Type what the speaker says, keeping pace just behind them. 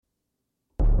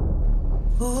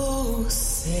Oh,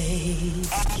 say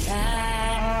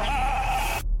can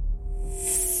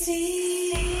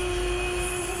see.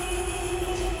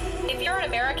 If you're an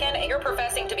American and you're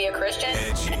professing to be a Christian,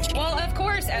 well, of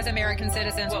course, as American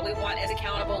citizens, what we want is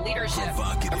accountable leadership.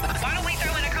 Why don't we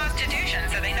throw in a constitution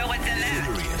so they know what's in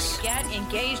that? Get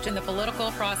engaged in the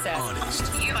political process. Honest.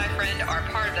 You, my friend, are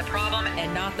part of the problem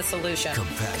and not the solution.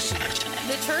 Compassionate.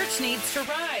 The church needs to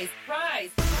rise. Rise.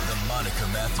 The Monica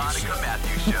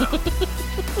Matthews Show.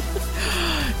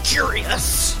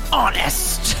 Curious,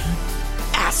 honest,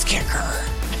 ass kicker.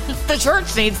 The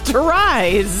church needs to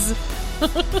rise.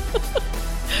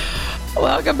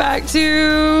 Welcome back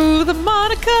to the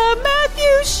Monica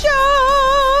Matthews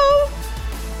Show.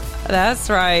 That's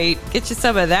right. Get you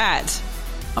some of that.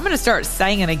 I'm going to start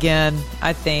singing again,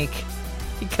 I think,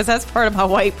 because that's part of my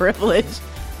white privilege.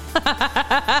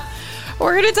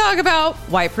 We're going to talk about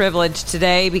white privilege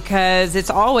today because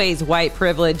it's always White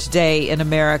Privilege Day in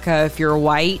America if you're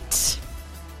white.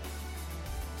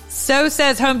 So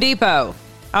says Home Depot.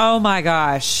 Oh my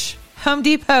gosh. Home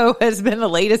Depot has been the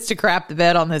latest to crap the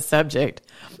bed on this subject,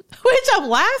 which I'm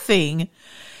laughing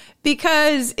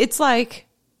because it's like,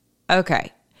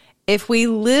 okay, if we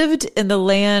lived in the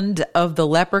land of the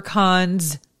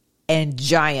leprechauns and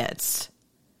giants,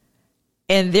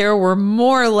 and there were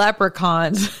more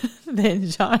leprechauns than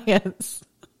giants.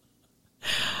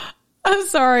 I'm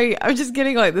sorry. I'm just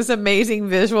getting like this amazing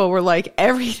visual where like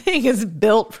everything is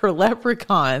built for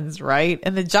leprechauns, right?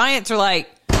 And the giants are like,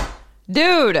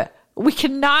 dude, we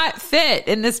cannot fit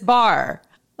in this bar.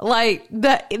 Like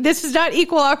this is not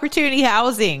equal opportunity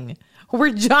housing.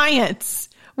 We're giants.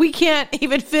 We can't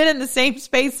even fit in the same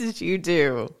space as you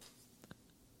do.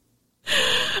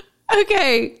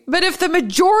 Okay, but if the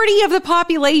majority of the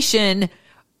population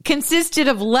consisted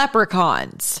of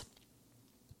leprechauns,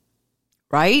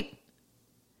 right?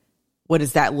 What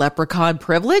is that, leprechaun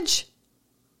privilege?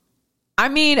 I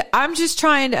mean, I'm just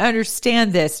trying to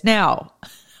understand this. Now,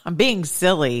 I'm being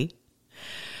silly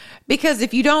because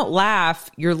if you don't laugh,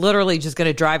 you're literally just going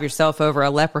to drive yourself over a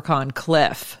leprechaun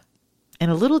cliff in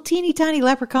a little teeny tiny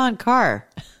leprechaun car.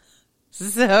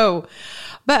 So,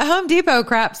 but Home Depot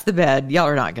craps the bed. Y'all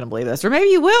are not going to believe this. Or maybe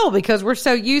you will because we're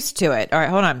so used to it. All right,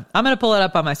 hold on. I'm going to pull it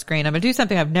up on my screen. I'm going to do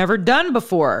something I've never done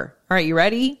before. All right, you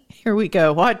ready? Here we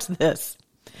go. Watch this.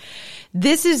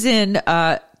 This is in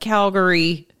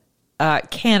Calgary,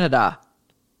 Canada.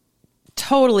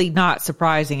 Totally not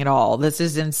surprising at all. This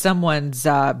is in someone's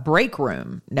break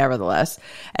room, nevertheless,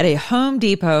 at a Home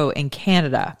Depot in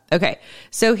Canada. Okay,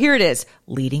 so here it is.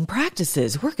 Leading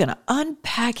practices. We're going to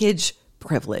unpackage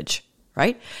privilege,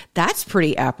 right? That's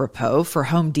pretty apropos for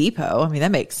Home Depot. I mean, that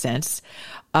makes sense.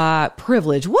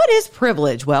 Privilege. What is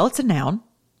privilege? Well, it's a noun.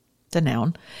 It's a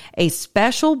noun. A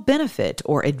special benefit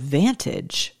or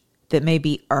advantage that may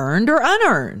be earned or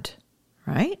unearned,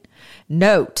 right?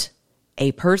 Note,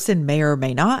 a person may or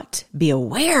may not be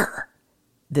aware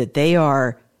that they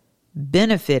are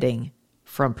benefiting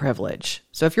from privilege.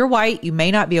 So if you're white, you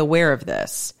may not be aware of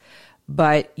this,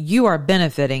 but you are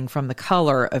benefiting from the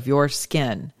color of your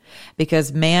skin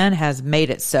because man has made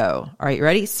it so. All right, you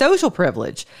ready? Social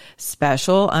privilege,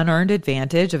 special unearned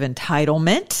advantage of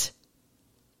entitlement,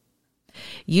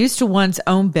 used to one's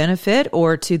own benefit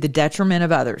or to the detriment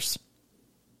of others.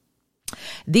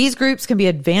 These groups can be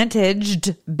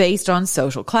advantaged based on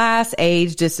social class,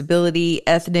 age, disability,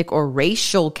 ethnic or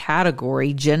racial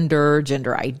category, gender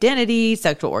identity,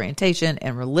 sexual orientation,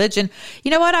 and religion.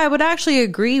 You know what? I would actually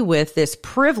agree with this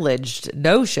privileged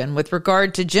notion with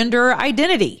regard to gender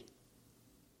identity.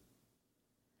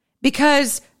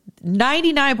 Because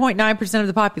 99.9% of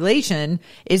the population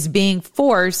is being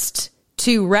forced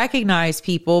to recognize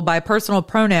people by personal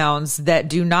pronouns that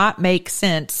do not make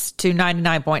sense to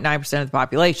 99.9% of the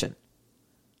population.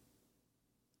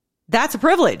 That's a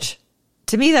privilege.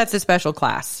 To me, that's a special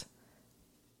class.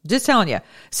 Just telling you.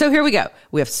 So here we go.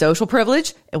 We have social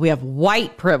privilege and we have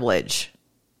white privilege.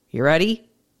 You ready?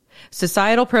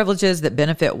 Societal privileges that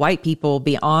benefit white people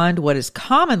beyond what is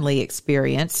commonly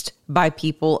experienced by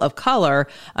people of color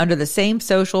under the same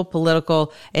social,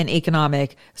 political, and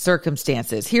economic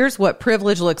circumstances. Here's what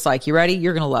privilege looks like. You ready?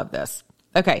 You're going to love this.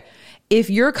 Okay. If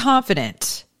you're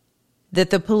confident that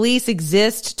the police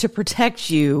exist to protect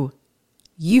you,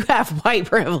 you have white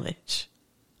privilege.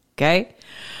 Okay.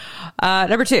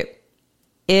 Number two,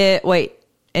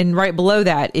 and right below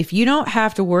that, if you don't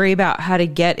have to worry about how to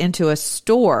get into a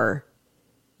store,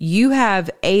 you have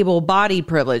able-bodied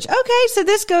privilege. Okay, so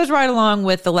this goes right along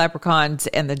with the leprechauns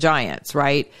and the giants,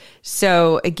 right?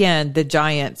 So again, the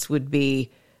giants would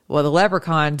be, well, the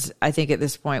leprechauns, I think at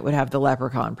this point would have the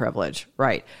leprechaun privilege,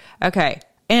 right? Okay.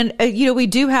 And, we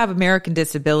do have American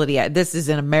Disability Act. This is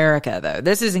in America, though.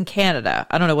 This is in Canada.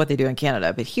 I don't know what they do in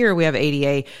Canada, but here we have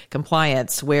ADA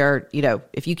compliance where,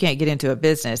 if you can't get into a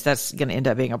business, that's going to end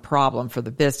up being a problem for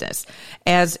the business.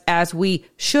 As we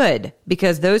should,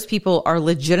 because those people are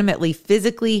legitimately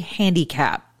physically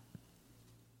handicapped.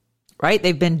 Right?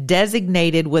 They've been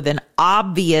designated with an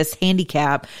obvious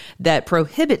handicap that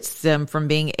prohibits them from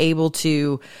being able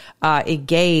to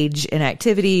engage in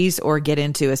activities or get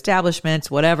into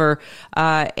establishments, whatever.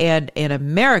 And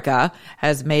America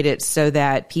has made it so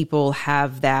that people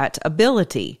have that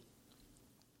ability.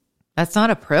 That's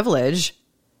not a privilege.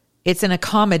 It's an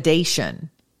accommodation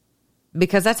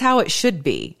because that's how it should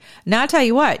be. Now, I tell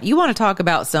you what, you want to talk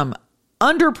about some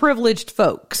underprivileged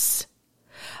folks.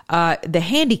 The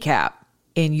handicap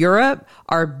in Europe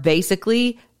are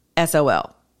basically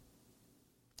SOL.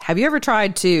 Have you ever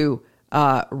tried to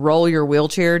roll your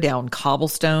wheelchair down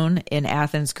cobblestone in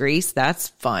Athens, Greece? That's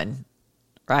fun,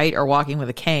 right? Or walking with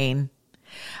a cane.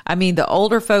 I mean, the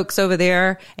older folks over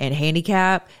there and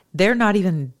handicap, they're not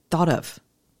even thought of.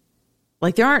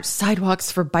 Like there aren't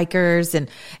sidewalks for bikers and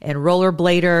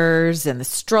rollerbladers and the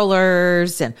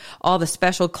strollers and all the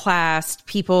special class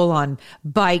people on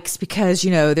bikes because,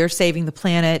 they're saving the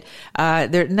planet.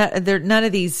 They're none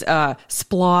of these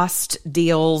splost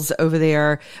deals over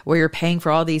there where you're paying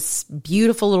for all these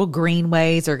beautiful little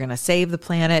greenways are going to save the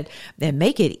planet and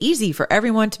make it easy for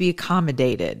everyone to be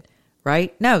accommodated,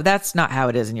 right? No, that's not how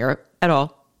it is in Europe at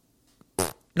all.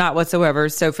 Not whatsoever.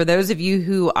 So for those of you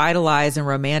who idolize and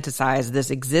romanticize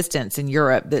this existence in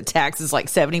Europe that taxes like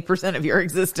 70% of your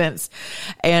existence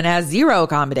and has zero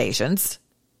accommodations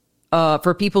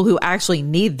for people who actually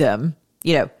need them,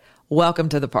 welcome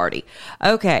to the party.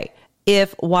 Okay.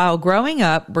 If while growing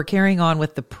up, we're carrying on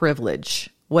with the privilege,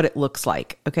 what it looks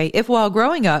like. Okay. If while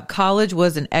growing up, college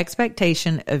was an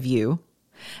expectation of you,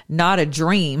 not a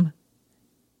dream,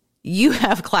 you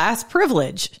have class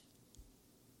privilege.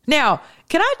 Now,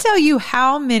 can I tell you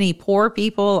how many poor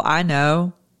people I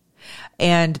know,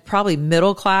 and probably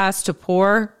middle class to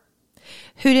poor,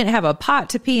 who didn't have a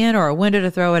pot to pee in or a window to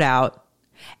throw it out,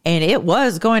 and it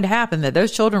was going to happen that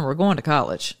those children were going to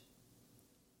college.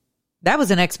 That was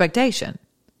an expectation.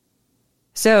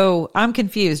 So I'm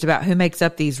confused about who makes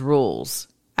up these rules.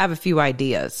 I have a few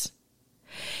ideas.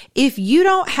 If you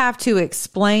don't have to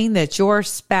explain that your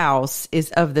spouse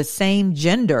is of the same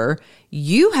gender,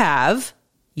 you have...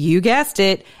 you guessed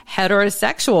it,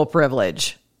 heterosexual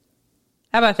privilege.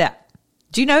 How about that?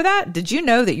 Do you know that? Did you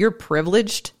know that you're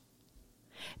privileged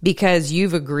because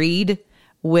you've agreed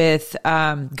with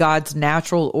God's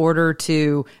natural order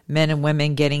to men and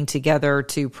women getting together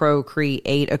to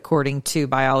procreate according to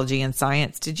biology and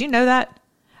science? Did you know that?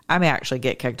 I may actually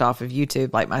get kicked off of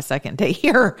YouTube like my second day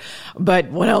here,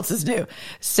 but what else is new?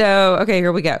 So, okay,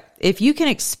 here we go. If you can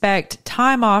expect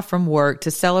time off from work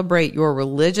to celebrate your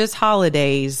religious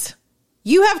holidays,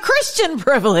 you have Christian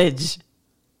privilege,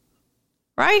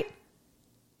 right?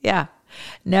 Yeah.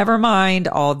 Never mind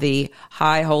all the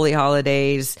high holy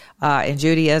holidays in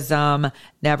Judaism.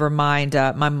 Never mind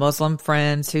my Muslim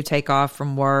friends who take off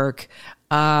from work.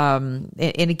 And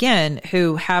again,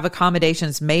 who have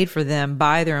accommodations made for them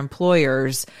by their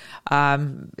employers,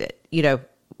 where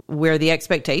the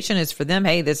expectation is for them,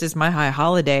 hey, this is my high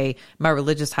holiday, my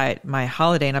religious my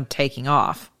holiday, and I'm taking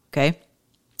off. Okay.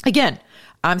 Again,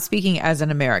 I'm speaking as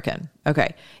an American.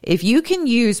 Okay. If you can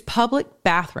use public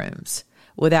bathrooms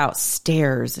without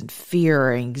stares and fear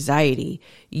or anxiety,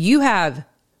 you have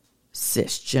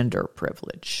cisgender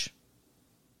privilege.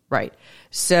 Right.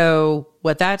 So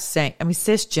what that's saying,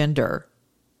 cisgender,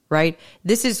 right?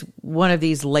 This is one of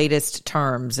these latest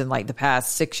terms in like the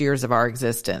past 6 years of our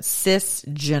existence,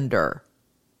 cisgender,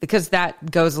 because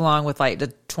that goes along with like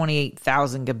the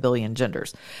 28,000 gabillion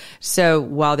genders. So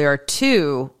while there are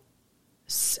two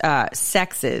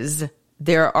sexes,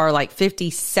 there are like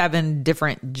 57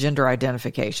 different gender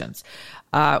identifications,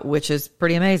 which is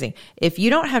pretty amazing. If you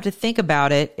don't have to think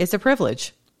about it, it's a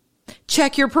privilege.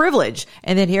 Check your privilege.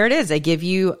 And then here it is. They give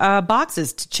you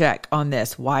boxes to check on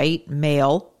this. White,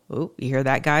 male. Ooh, you hear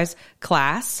that, guys?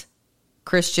 Class,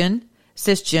 Christian,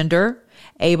 cisgender,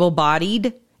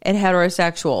 able-bodied, and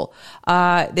heterosexual.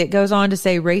 That goes on to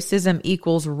say racism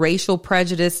equals racial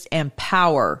prejudice and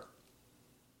power.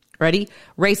 Ready?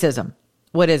 Racism.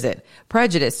 What is it?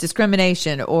 Prejudice,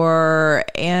 discrimination, or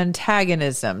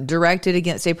antagonism directed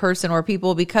against a person or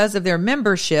people because of their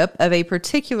membership of a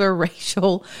particular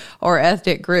racial or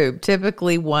ethnic group,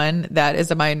 typically one that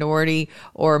is a minority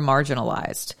or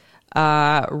marginalized.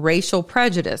 racial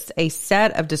prejudice, a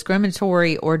set of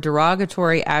discriminatory or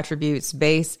derogatory attitudes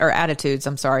based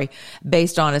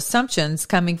on assumptions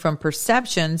coming from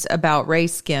perceptions about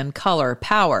race, skin, color,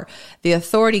 power, the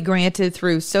authority granted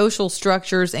through social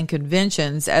structures and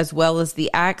conventions, as well as the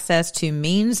access to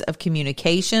means of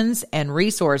communications and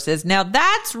resources. Now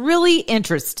that's really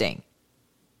interesting,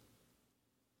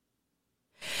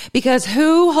 because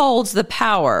who holds the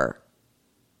power?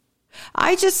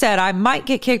 I just said I might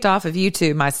get kicked off of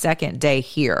YouTube my second day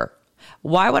here.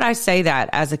 Why would I say that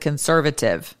as a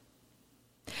conservative?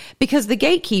 Because the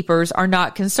gatekeepers are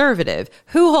not conservative.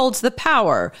 Who holds the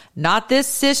power? Not this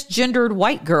cisgendered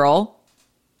white girl.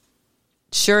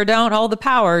 Sure don't hold the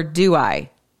power, do I?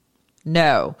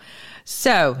 No.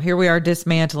 So here we are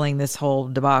dismantling this whole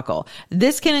debacle.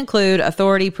 This can include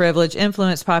authority, privilege,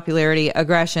 influence, popularity,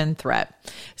 aggression, threat.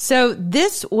 So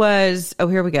this was,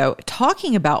 here we go,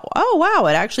 talking about,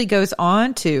 it actually goes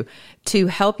on to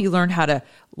help you learn how to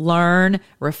learn,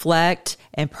 reflect,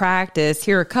 and practice.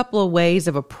 Here are a couple of ways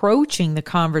of approaching the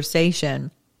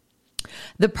conversation.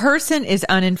 The person is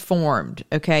uninformed.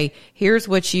 Okay. Here's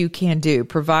what you can do.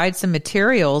 Provide some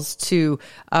materials to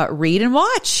read and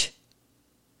watch.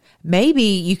 Maybe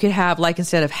you could have, like,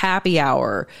 instead of happy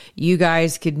hour, you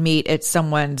guys could meet at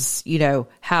someone's,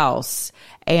 house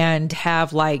and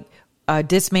have like a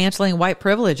dismantling white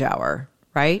privilege hour,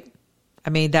 right?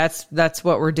 I mean, that's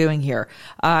what we're doing here.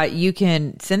 You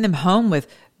can send them home with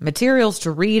materials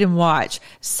to read and watch.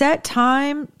 Set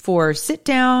time for sit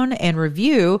down and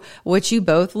review what you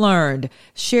both learned.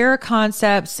 Share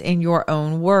concepts in your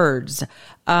own words.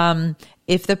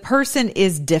 If the person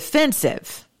is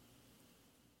defensive,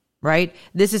 right?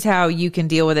 This is how you can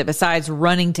deal with it, besides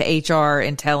running to HR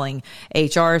and telling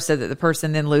HR, so that the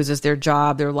person then loses their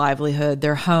job, their livelihood,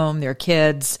 their home, their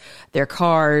kids, their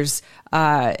cars,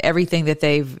 everything that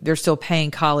they're still paying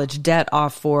college debt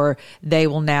off for. They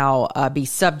will now be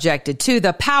subjected to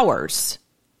the powers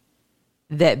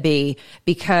that be,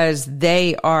 because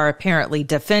they are apparently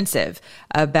defensive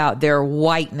about their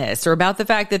whiteness, or about the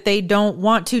fact that they don't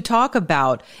want to talk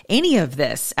about any of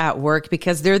this at work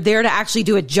because they're there to actually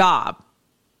do a job.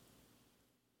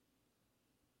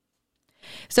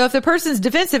 So if the person's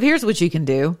defensive, here's what you can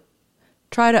do.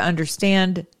 Try to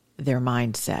understand their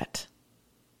mindset.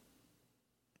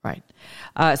 Right.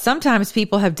 Sometimes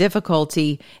people have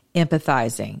difficulty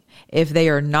empathizing if they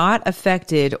are not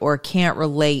affected or can't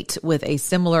relate with a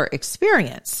similar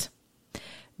experience.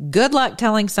 Good luck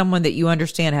telling someone that you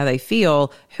understand how they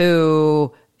feel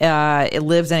who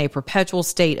lives in a perpetual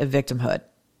state of victimhood.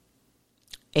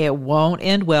 It won't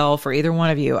end well for either one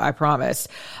of you, I promise,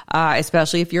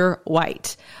 especially if you're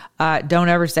white. Don't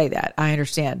ever say that. I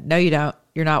understand. No, you don't.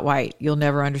 You're not white. You'll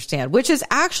never understand, which is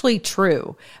actually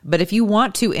true. But if you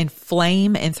want to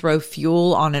inflame and throw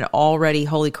fuel on an already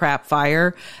holy crap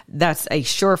fire, that's a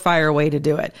surefire way to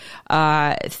do it.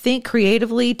 Think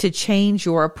creatively to change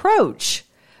your approach.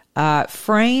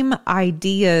 Frame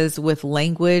ideas with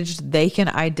language they can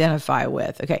identify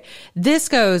with. Okay. This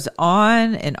goes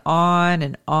on and on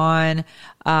and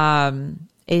on.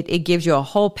 It gives you a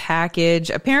whole package.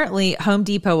 Apparently, Home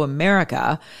Depot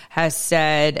America has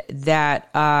said that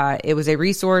it was a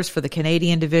resource for the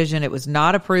Canadian division. It was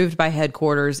not approved by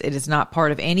headquarters. It is not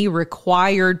part of any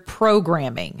required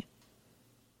programming.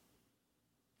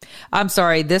 I'm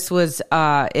sorry, this was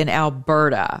in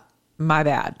Alberta. My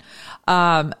bad.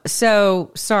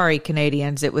 So sorry,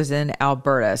 Canadians, it was in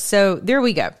Alberta. So there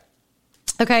we go.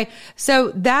 Okay,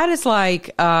 so that is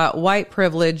like white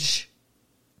privilege.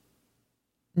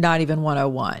 Not even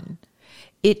 101.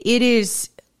 It is,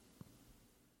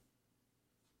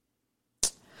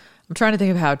 I'm trying to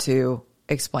think of how to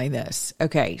explain this.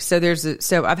 Okay.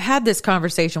 So I've had this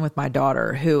conversation with my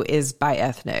daughter, who is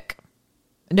bi-ethnic.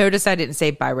 Notice I didn't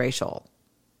say biracial,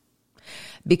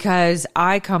 because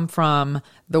I come from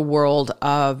the world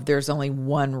of there's only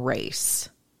one race,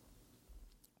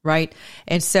 right?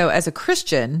 And so as a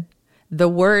Christian, the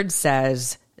word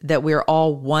says that we're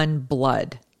all one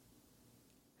blood.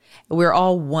 We're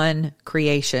all one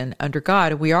creation under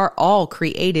God. We are all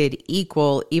created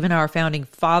equal. Even our founding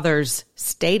fathers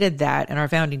stated that in our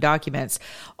founding documents.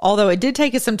 Although it did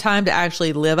take us some time to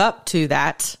actually live up to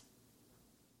that.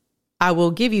 I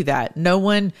will give you that.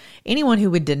 Anyone who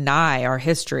would deny our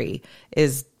history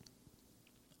is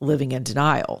living in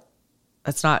denial.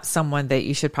 That's not someone that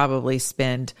you should probably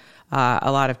spend a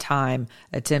lot of time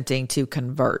attempting to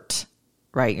convert,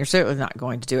 right? You're certainly not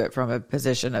going to do it from a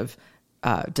position of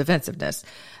defensiveness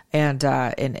and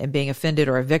being offended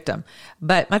or a victim.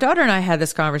 But my daughter and I had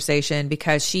this conversation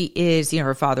because she is,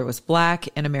 her father was Black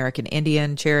and American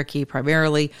Indian, Cherokee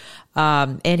primarily.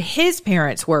 And his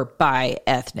parents were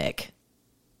bi-ethnic.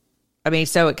 I mean,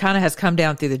 so it kind of has come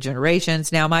down through the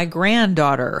generations. Now my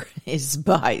granddaughter is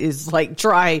like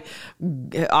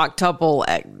octuple,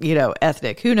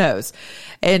 ethnic, who knows?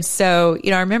 And so,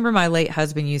 I remember my late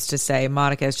husband used to say,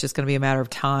 Monica, it's just going to be a matter of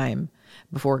time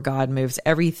before God moves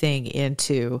everything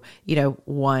into,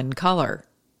 one color,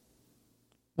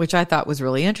 which I thought was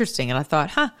really interesting. And I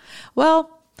thought,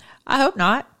 well, I hope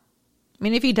not. I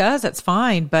mean, if he does, that's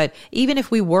fine. But even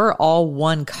if we were all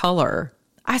one color,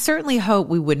 I certainly hope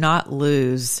we would not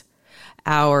lose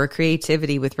our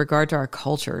creativity with regard to our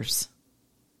cultures,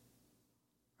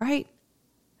 right?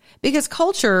 Because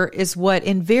culture is what,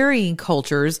 in varying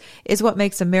cultures, is what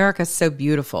makes America so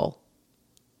beautiful.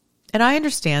 And I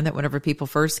understand that whenever people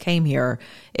first came here,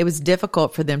 it was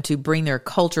difficult for them to bring their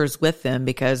cultures with them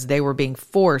because they were being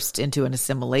forced into an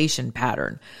assimilation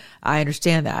pattern. I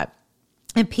understand that.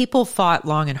 And people fought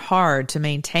long and hard to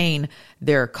maintain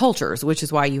their cultures, which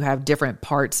is why you have different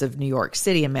parts of New York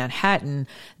City and Manhattan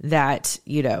that,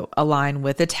 align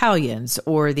with Italians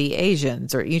or the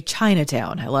Asians or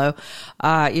Chinatown. Hello.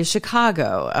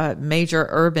 Chicago, major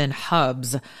urban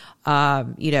hubs,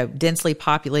 densely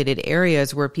populated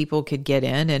areas where people could get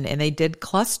in and they did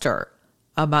cluster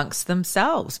amongst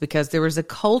themselves because there was a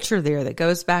culture there that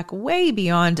goes back way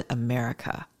beyond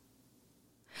America.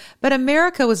 But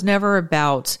America was never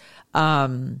about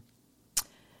ethnicity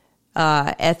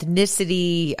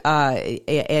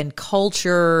and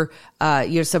culture,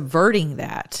 subverting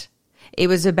that. It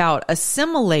was about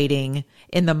assimilating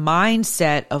in the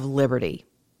mindset of liberty,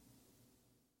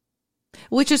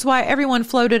 which is why everyone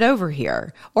floated over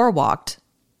here or walked,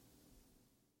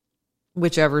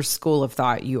 whichever school of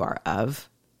thought you are of.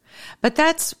 But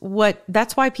that's why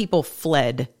people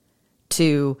fled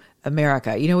to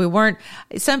America.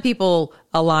 Some people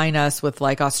align us with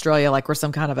like Australia, like we're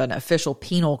some kind of an official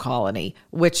penal colony,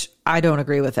 which I don't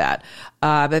agree with that.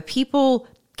 But people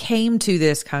came to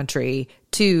this country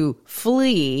to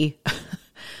flee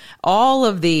all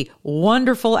of the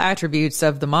wonderful attributes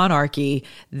of the monarchy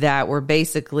that were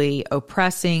basically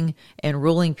oppressing and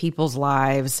ruling people's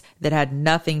lives that had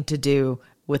nothing to do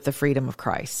with the freedom of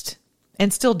Christ,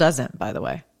 and still doesn't, by the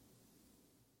way.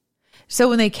 So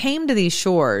when they came to these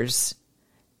shores,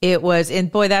 it was,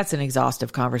 and boy, that's an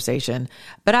exhaustive conversation,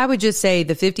 but I would just say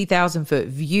the 50,000 foot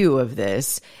view of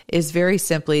this is very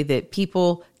simply that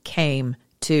people came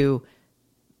to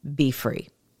be free.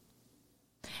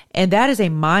 And that is a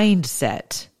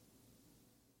mindset.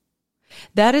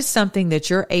 That is something that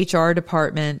your HR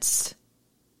departments,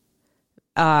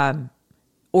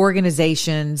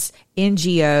 organizations,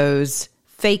 NGOs,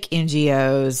 fake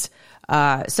NGOs,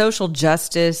 social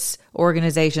justice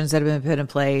organizations that have been put in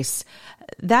place,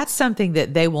 that's something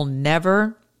that they will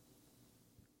never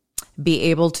be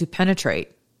able to penetrate.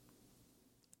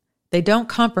 They don't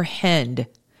comprehend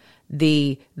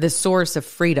the source of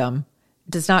freedom.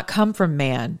 It does not come from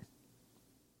man.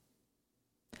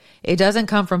 It doesn't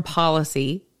come from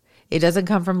policy. It doesn't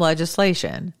come from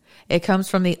legislation. It comes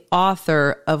from the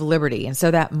author of liberty. And so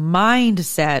that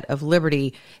mindset of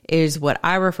liberty is what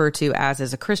I refer to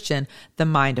as a Christian, the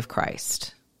mind of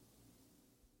Christ.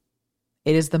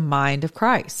 It is the mind of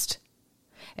Christ.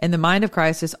 And the mind of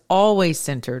Christ is always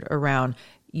centered around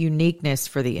uniqueness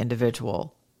for the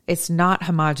individual. It's not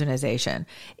homogenization.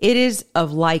 It is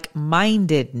of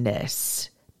like-mindedness.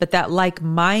 But that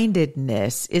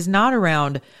like-mindedness is not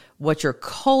around what your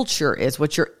culture is,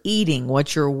 what you're eating,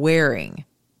 what you're wearing.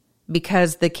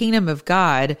 Because the kingdom of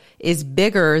God is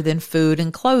bigger than food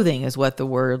and clothing is what the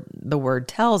word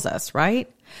tells us,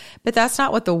 right? But that's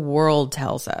not what the world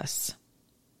tells us.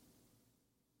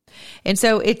 And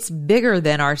so it's bigger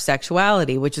than our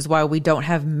sexuality, which is why we don't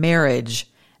have marriage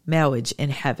in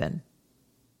heaven.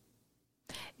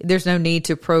 There's no need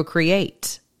to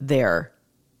procreate there.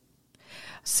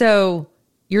 So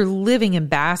you're living and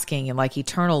basking in like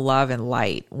eternal love and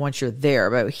light once you're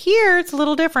there. But here it's a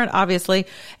little different, obviously.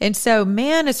 And so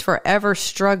man is forever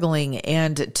struggling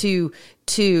and to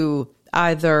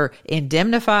either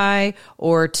indemnify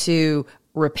or to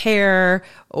repair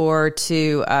or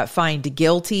to find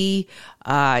guilty.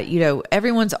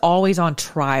 Everyone's always on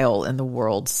trial in the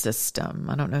world system.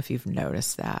 I don't know if you've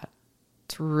noticed that.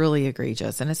 It's really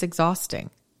egregious and it's exhausting.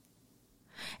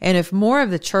 And if more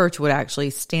of the church would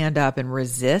actually stand up and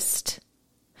resist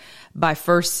by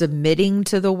first submitting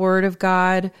to the word of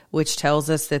God, which tells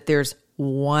us that there's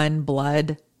one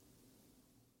blood,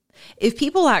 If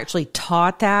people actually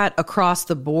taught that across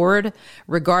the board,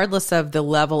 regardless of the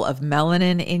level of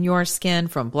melanin in your skin,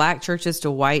 from black churches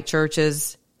to white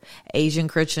churches, Asian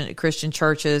Christian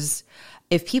churches,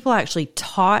 if people actually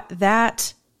taught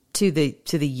that to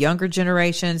the younger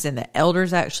generations and the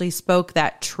elders actually spoke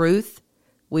that truth,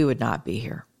 we would not be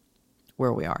here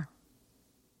where we are.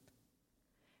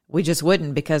 We just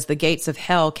wouldn't, because the gates of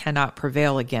hell cannot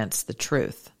prevail against the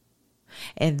truth.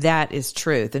 And that is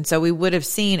truth. And so we would have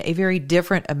seen a very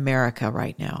different America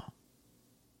right now.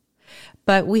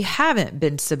 But we haven't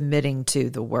been submitting to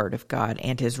the word of God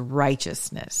and his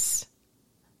righteousness,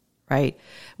 right?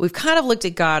 We've kind of looked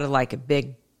at God like a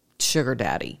big sugar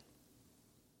daddy.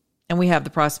 And we have the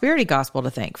prosperity gospel to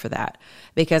thank for that,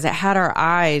 because it had our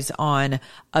eyes on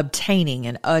obtaining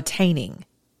and attaining,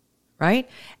 right?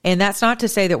 And that's not to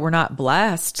say that we're not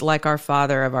blessed, like our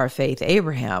father of our faith,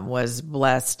 Abraham, was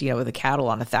blessed, with the cattle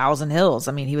on 1,000 hills.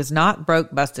 I mean, he was not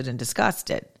broke, busted, and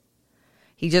disgusted.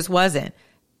 He just wasn't.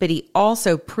 But he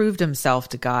also proved himself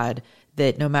to God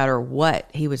that no matter what,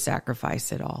 he would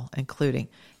sacrifice it all, including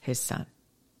his son.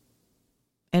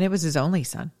 And it was his only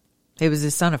son. It was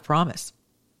his son of promise.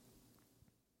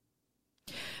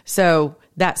 So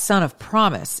that son of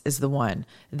promise is the one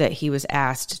that he was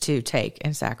asked to take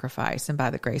and sacrifice, and by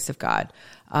the grace of God,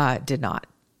 did not.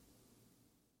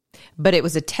 But it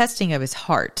was a testing of his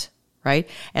heart, right?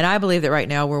 And I believe that right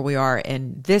now where we are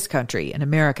in this country, in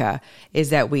America, is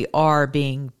that we are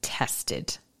being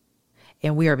tested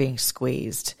and we are being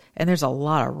squeezed. And there's a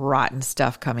lot of rotten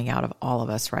stuff coming out of all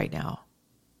of us right now.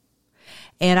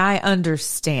 And I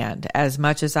understand, as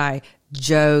much as I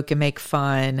joke and make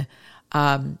fun,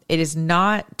 it is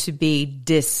not to be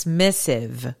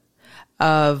dismissive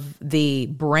of the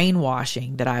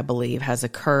brainwashing that I believe has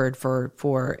occurred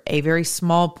for a very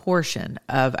small portion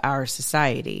of our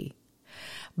society.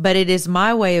 But it is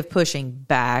my way of pushing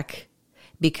back,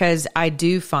 because I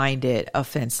do find it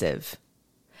offensive.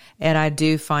 And I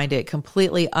do find it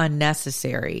completely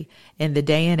unnecessary in the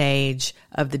day and age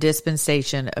of the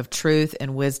dispensation of truth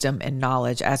and wisdom and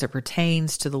knowledge as it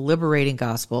pertains to the liberating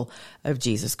gospel of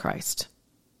Jesus Christ.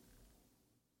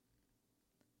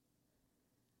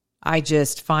 I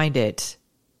just find it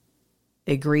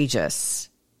egregious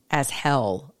as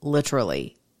hell,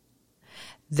 literally,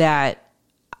 that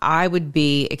I would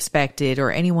be expected, or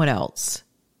anyone else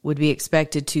would be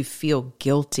expected, to feel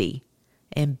guilty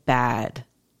and bad.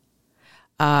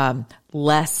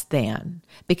 Less than.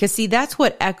 Because see, that's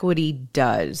what equity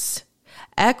does.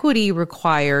 Equity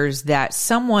requires that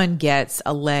someone gets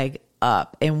a leg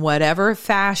up in whatever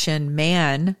fashion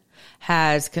man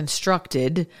has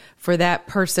constructed for that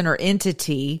person or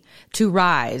entity to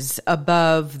rise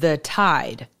above the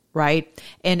tide, right?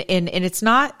 And it's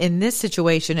not, in this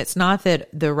situation, it's not that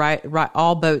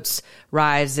all boats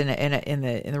rise in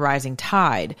the rising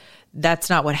tide. That's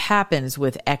not what happens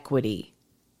with equity.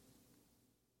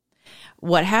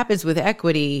 What happens with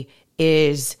equity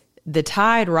is the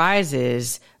tide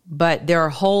rises, but there are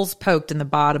holes poked in the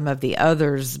bottom of the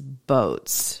other's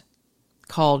boats,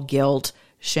 called guilt,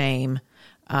 shame,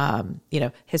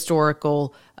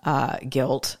 historical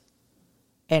guilt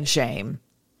and shame,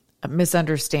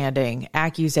 misunderstanding,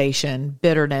 accusation,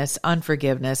 bitterness,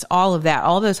 unforgiveness, all of that.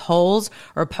 All those holes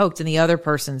are poked in the other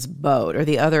person's boat, or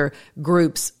the other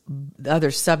group's, the other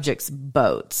subject's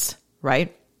boats,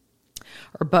 right?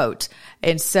 Or boat.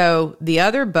 And so the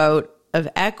other boat of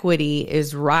equity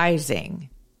is rising,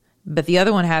 but the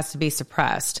other one has to be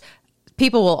suppressed.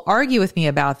 People will argue with me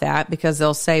about that, because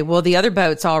they'll say, well, the other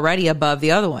boat's already above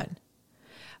the other one.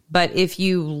 But if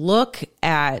you look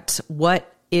at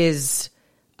what is,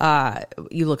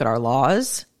 you look at our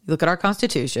laws, you look at our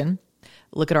Constitution,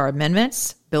 look at our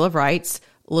amendments, Bill of Rights,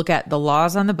 look at the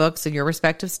laws on the books in your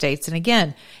respective states. And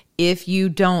again, if you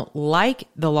don't like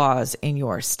the laws in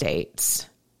your states,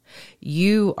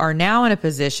 you are now in a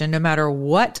position, no matter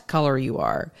what color you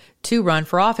are, to run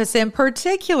for office. And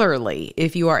particularly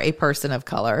if you are a person of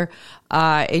color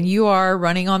and you are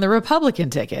running on the Republican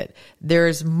ticket,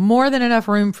 there's more than enough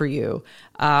room for you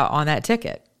on that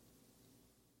ticket.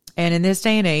 And in this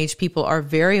day and age, people are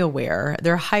very aware.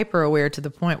 They're hyper aware to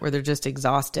the point where they're just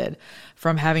exhausted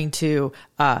from having to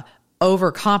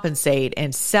overcompensate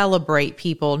and celebrate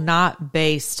people not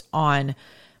based on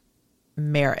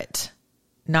merit,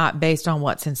 not based on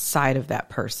what's inside of that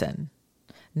person,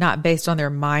 not based on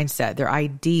their mindset, their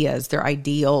ideas, their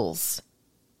ideals.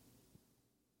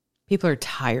 People are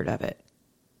tired of it.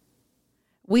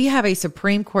 We have a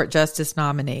Supreme Court justice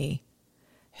nominee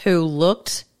who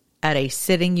looked at a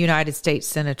sitting United States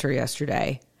senator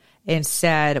yesterday and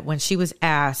said, when she was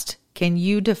asked, can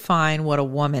you define what a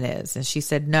woman is? And she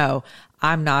said, no,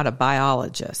 I'm not a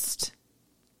biologist.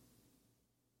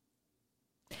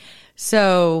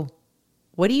 So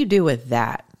what do you do with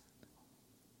that?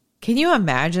 Can you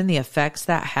imagine the effects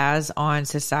that has on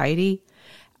society?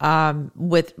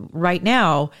 With right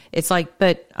now, it's like,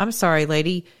 but I'm sorry,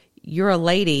 lady, you're a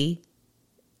lady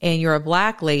and you're a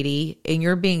black lady and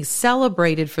you're being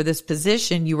celebrated for this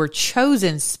position. You were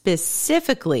chosen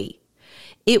specifically.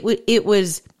 It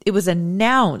was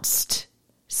announced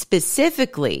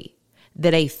specifically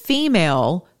that a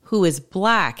female who is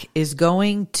black is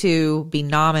going to be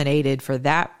nominated for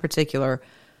that particular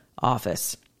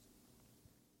office.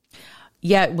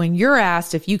 Yet when you're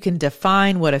asked if you can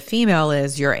define what a female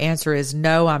is, your answer is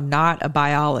no, I'm not a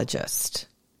biologist.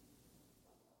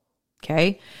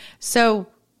 Okay? So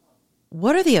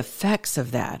what are the effects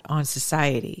of that on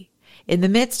society? In the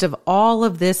midst of all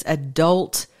of this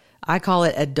adult, I call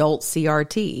it adult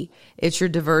CRT. It's your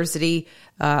diversity,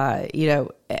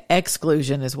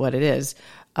 exclusion is what it is,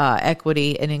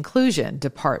 equity and inclusion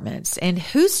departments. And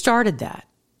who started that?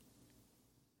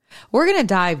 We're going to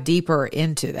dive deeper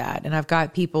into that. And I've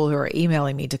got people who are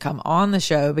emailing me to come on the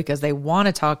show because they want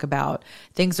to talk about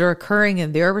things that are occurring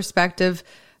in their respective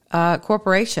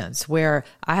corporations, where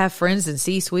I have friends in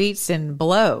C-suites and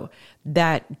below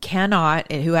that cannot,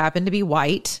 and who happen to be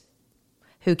white,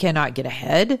 who cannot get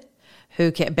ahead,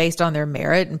 who can, based on their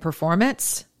merit and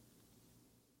performance.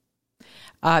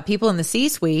 People in the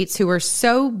C-suites who are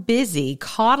so busy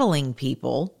coddling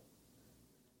people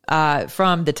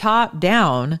from the top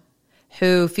down,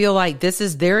 who feel like this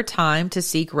is their time to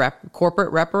seek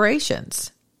corporate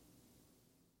reparations.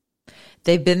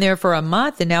 They've been there for a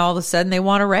month and now all of a sudden they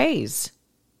want a raise.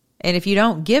 And if you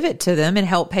don't give it to them and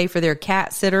help pay for their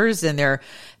cat sitters and their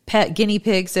pet guinea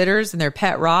pig sitters and their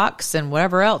pet rocks and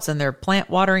whatever else and their plant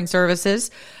watering services,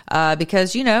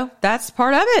 because, that's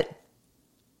part of it.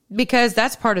 Because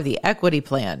that's part of the equity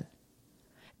plan.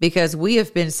 Because we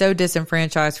have been so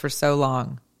disenfranchised for so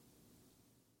long.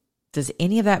 Does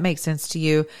any of that make sense to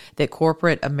you, that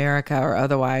corporate America or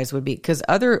otherwise would be? Because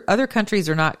other countries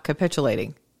are not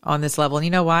capitulating on this level. And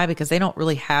you know why? Because they don't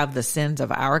really have the sins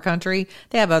of our country.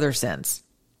 They have other sins.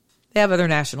 They have other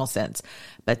national sins.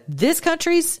 But this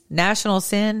country's national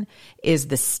sin is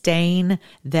the stain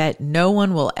that no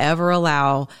one will ever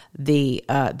allow the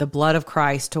blood of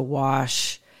Christ to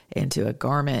wash into a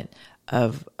garment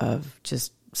of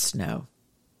just snow.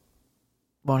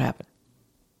 Won't happen.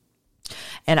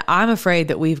 And I'm afraid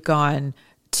that we've gone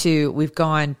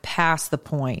past the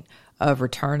point of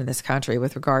return in this country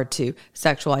with regard to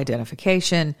sexual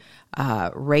identification,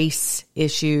 race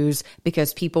issues,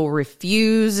 because people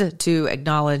refuse to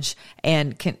acknowledge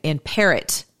and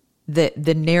parrot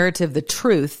the narrative, the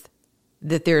truth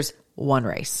that there's one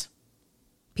race.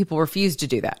 People refuse to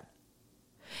do that.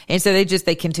 And so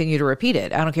they continue to repeat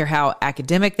it. I don't care how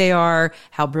academic they are,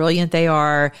 how brilliant they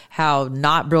are, how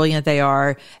not brilliant they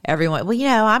are. Everyone,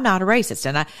 I'm not a racist.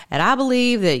 And I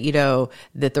believe that,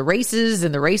 that the races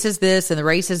and the race is this and the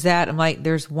race is that. I'm like,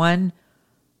 there's one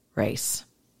race.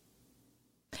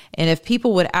 And if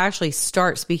people would actually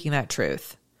start speaking that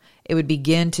truth, it would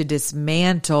begin to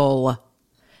dismantle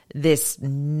this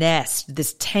nest,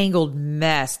 this tangled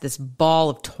mess, this ball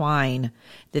of twine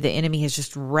that the enemy has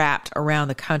just wrapped around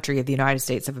the country of the United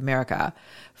States of America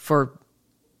for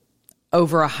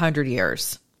over 100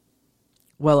 years,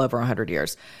 well over 100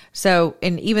 years. So,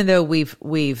 and even though we've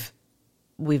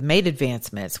made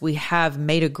advancements, we have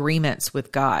made agreements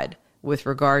with God with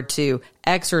regard to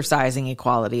exercising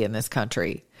equality in this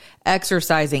country,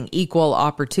 exercising equal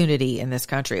opportunity in this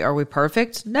country. Are we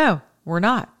perfect? No, we're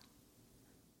not.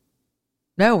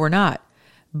 No, we're not.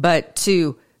 But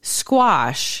to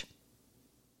squash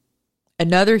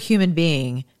another human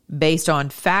being based on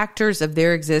factors of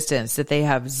their existence that they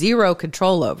have zero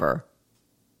control over,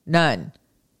 none.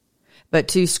 But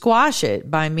to squash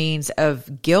it by means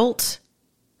of guilt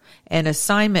and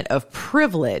assignment of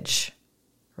privilege,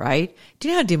 right? Do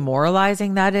you know how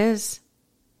demoralizing that is?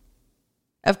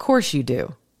 Of course you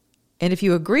do. And if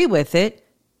you agree with it,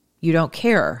 you don't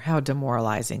care how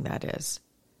demoralizing that is.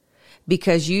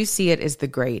 Because you see it as the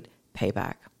great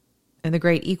payback and the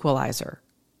great equalizer.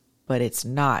 But it's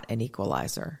not an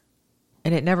equalizer.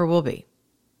 And it never will be.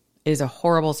 It is a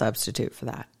horrible substitute for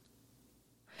that.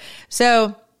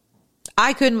 So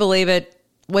I couldn't believe it.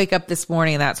 Wake up this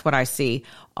morning and that's what I see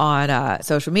on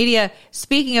social media.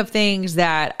 Speaking of things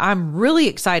that I'm really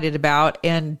excited about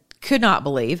and could not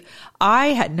believe, I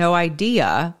had no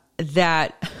idea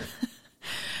that...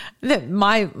 that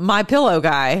my pillow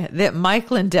guy, that Mike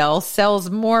Lindell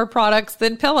sells more products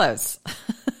than pillows.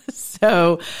 So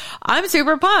So I'm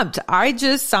super pumped. I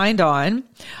just signed on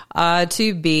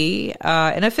to be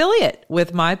an affiliate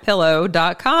with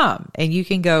MyPillow.com, and you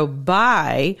can go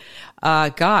buy,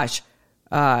 house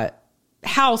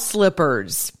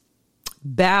slippers,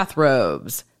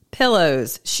 bathrobes,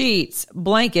 pillows, sheets,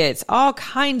 blankets, all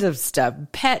kinds of stuff,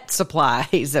 pet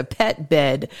supplies, a pet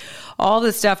bed, all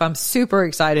this stuff. I'm super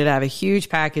excited. I have a huge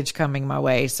package coming my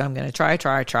way. So I'm going to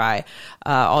try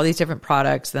all these different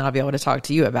products. Then I'll be able to talk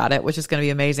to you about it, which is going to be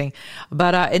amazing.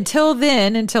 But until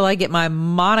then, until I get my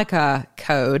Monica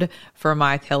code for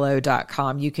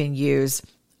MyPillow.com, you can use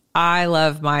I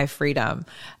Love My Freedom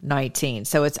 19.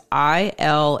 So it's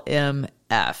ILMF.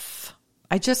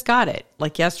 I just got it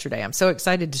like yesterday. I'm so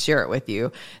excited to share it with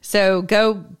you. So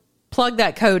go plug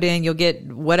that code in. You'll get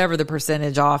whatever the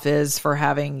percentage off is for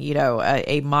having,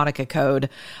 a Monica code.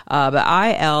 But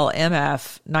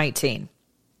ILMF 19.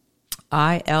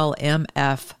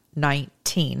 ILMF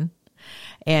 19.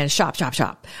 And shop.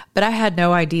 But I had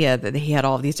no idea that he had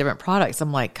all of these different products.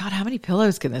 I'm like, God, how many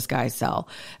pillows can this guy sell?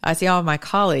 I see all of my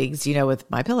colleagues,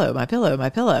 with my pillow.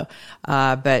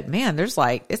 But man, it's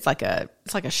like a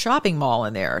shopping mall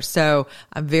in there. So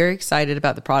I'm very excited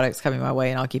about the products coming my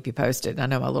way, and I'll keep you posted. I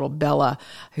know my little Bella,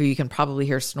 who you can probably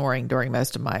hear snoring during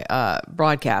most of my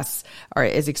broadcasts,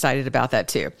 is excited about that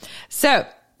too. So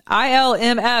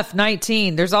ILMF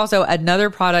 19. There's also another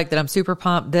product that I'm super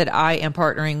pumped that I am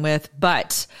partnering with,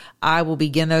 but I will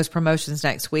begin those promotions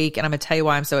next week. And I'm going to tell you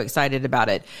why I'm so excited about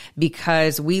it,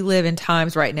 because we live in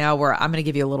times right now where I'm going to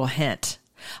give you a little hint.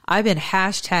 I've been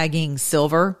hashtagging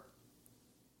silver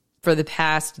for the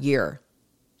past year,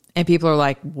 and people are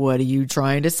like, what are you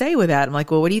trying to say with that? I'm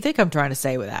like, well, what do you think I'm trying to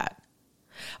say with that?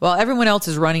 Well, everyone else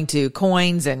is running to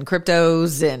coins and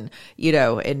cryptos and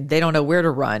they don't know where to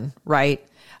run, right?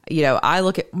 I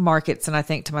look at markets and I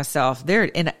think to myself,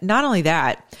 and not only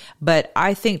that, but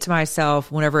I think to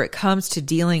myself, whenever it comes to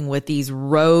dealing with these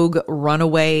rogue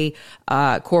runaway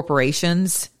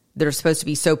corporations that are supposed to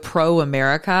be so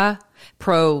pro-America,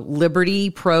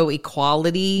 pro-liberty,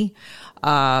 pro-equality,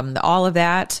 all of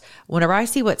that, whenever I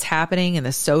see what's happening in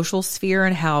the social sphere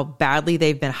and how badly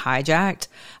they've been hijacked,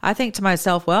 I think to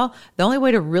myself, well, the only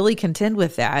way to really contend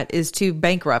with that is to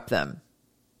bankrupt them.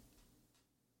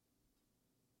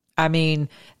 I mean,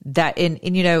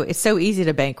 it's so easy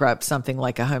to bankrupt something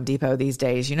like a Home Depot these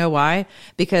days. You know why?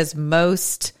 Because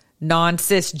most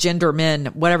non-cisgender men,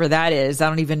 whatever that is, I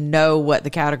don't even know what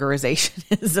the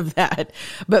categorization is of that,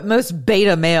 but most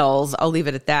beta males, I'll leave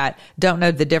it at that, don't know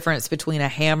the difference between a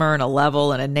hammer and a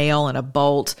level and a nail and a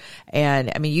bolt.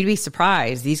 And I mean, you'd be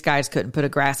surprised. These guys couldn't put a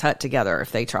grass hut together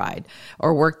if they tried,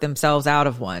 or work themselves out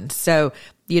of one. So,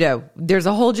 there's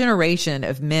a whole generation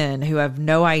of men who have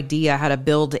no idea how to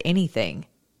build anything.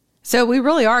 So we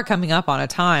really are coming up on a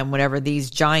time whenever these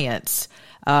giants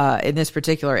in this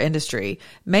particular industry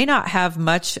may not have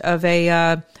much of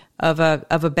a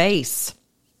base.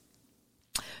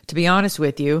 To be honest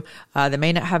with you, they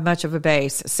may not have much of a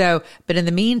base. So, but in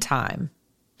the meantime,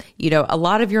 a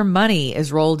lot of your money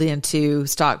is rolled into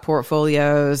stock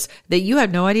portfolios that you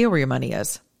have no idea where your money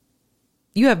is.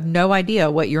 You have no idea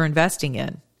what you're investing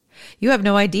in. You have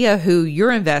no idea who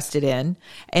you're invested in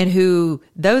and who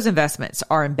those investments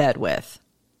are in bed with.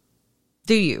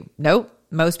 Do you? Nope.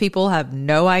 Most people have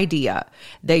no idea.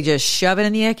 They just shove it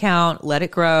in the account, let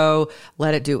it grow,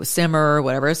 let it do simmer,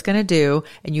 whatever it's going to do,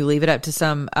 and you leave it up to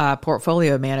some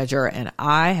portfolio manager. And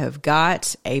I have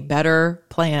got a better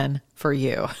plan for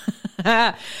you.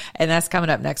 And that's coming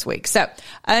up next week. So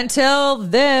until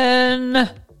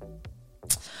then,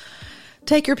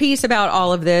 take your peace about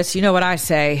all of this. You know what I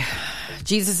say.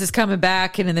 Jesus is coming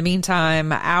back. And in the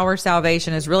meantime, our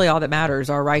salvation is really all that matters.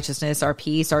 Our righteousness, our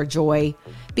peace, our joy.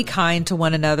 Be kind to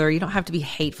one another. You don't have to be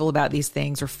hateful about these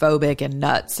things or phobic and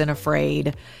nuts and afraid.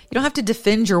 You don't have to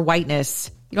defend your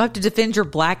whiteness. You don't have to defend your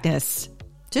blackness.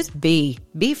 Just be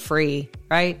free,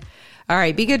 right? All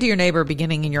right. Be good to your neighbor,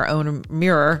 beginning in your own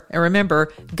mirror. And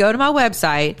remember, go to my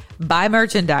website, buy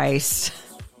merchandise.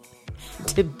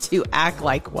 To act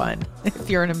like one. If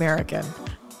you're an American,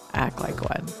 act like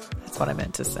one. That's what I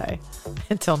meant to say.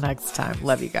 Until next time.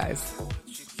 Love you guys.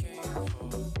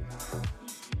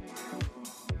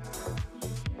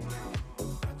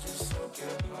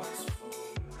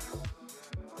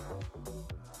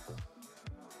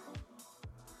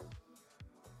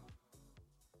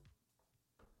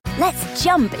 Let's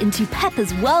jump into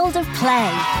Peppa's world of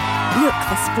play. Look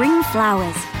for spring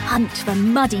flowers, hunt for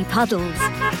muddy puddles,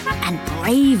 and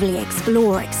bravely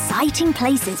explore exciting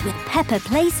places with Peppa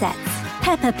playsets.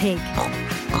 Peppa Pig,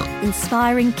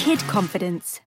 inspiring kid confidence.